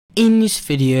In this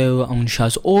video, I'm going to show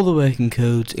us all the working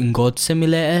codes in God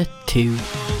Simulator 2.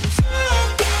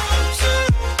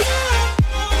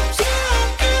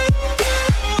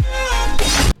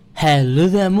 Hello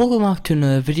there and welcome back to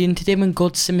another video, and today in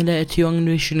God Simulator 2 I'm going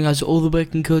to be showing you guys all the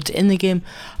working codes in the game.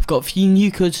 I've got a few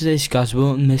new codes today so you guys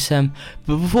won't miss them.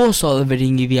 But before I start the video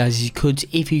and give you guys these codes,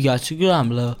 if you guys could go down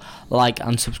below, like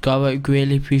and subscribe, I'd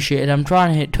greatly appreciate it. I'm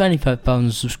trying to hit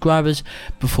 25,000 subscribers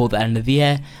before the end of the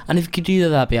year, and if you could do that,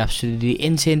 that'd be absolutely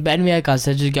insane. But anyway guys,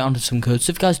 let's just get onto some codes.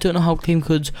 So if you guys don't know how to claim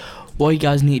codes, what you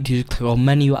guys need to do is click on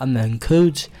menu and then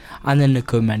codes, and then the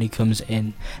code menu comes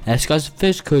in. So guys, the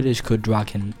first code is code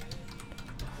dragon.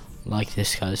 Like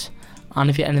this guys, and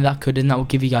if you enter that code in, that will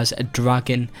give you guys a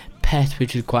dragon pet,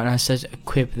 which is quite nice. It says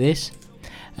equip this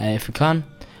if we can.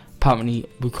 Apparently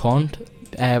we can't.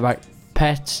 Right,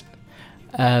 pets,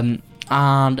 and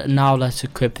now let's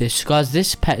equip this. So guys,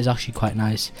 this pet is actually quite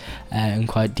nice and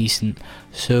quite decent.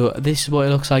 So this is what it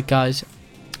looks like guys.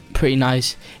 Pretty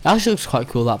nice. It actually looks quite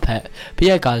cool, that pet. But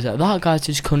yeah guys, that guys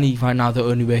is currently right now the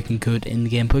only working code in the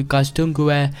game. But guys, don't go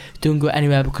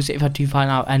anywhere, because if I do find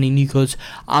out any new codes,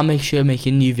 I'll make sure to make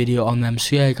a new video on them.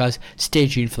 So yeah guys, stay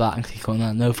tuned for that and click on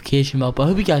that notification bell. But I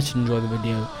hope you guys did enjoy the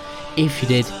video. If you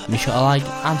did, make sure to like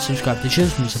and subscribe to show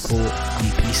some support,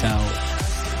 and peace out.